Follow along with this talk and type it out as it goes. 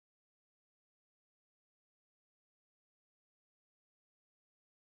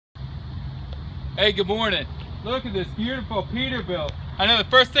Hey, good morning. Look at this beautiful Peterbilt. I know the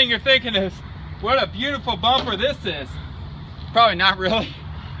first thing you're thinking is, what a beautiful bumper this is. Probably not really,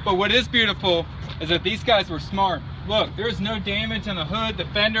 but what is beautiful is that these guys were smart. Look, there's no damage on the hood, the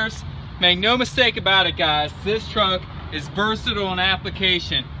fenders. Make no mistake about it, guys. This truck is versatile in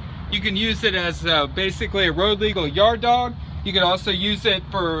application. You can use it as basically a road legal yard dog. You can also use it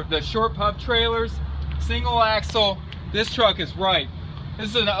for the short pub trailers, single axle. This truck is right.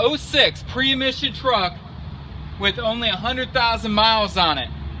 This is an 06 pre-emission truck with only 100,000 miles on it.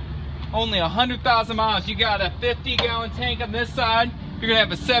 Only 100,000 miles. You got a 50-gallon tank on this side. You're gonna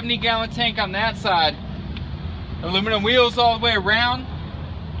have a 70-gallon tank on that side. Aluminum wheels all the way around.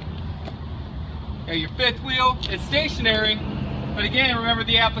 Got your fifth wheel. It's stationary, but again, remember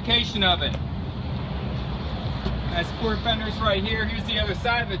the application of it. Nice quarter fenders right here. Here's the other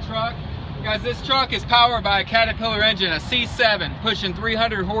side of the truck. Guys, this truck is powered by a Caterpillar engine, a C7, pushing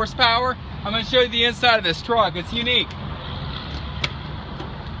 300 horsepower. I'm going to show you the inside of this truck. It's unique.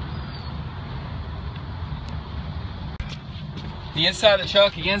 The inside of the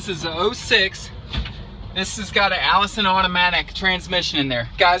truck, again, this is a 06. This has got an Allison automatic transmission in there.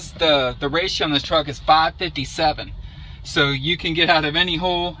 Guys, the ratio on this truck is 557. So you can get out of any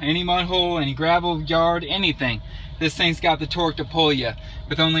hole, any mud hole, any gravel yard, anything. This thing's got the torque to pull you.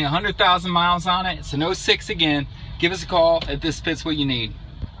 With only 100,000 miles on it, it's an 06 again. Give us a call if this fits what you need.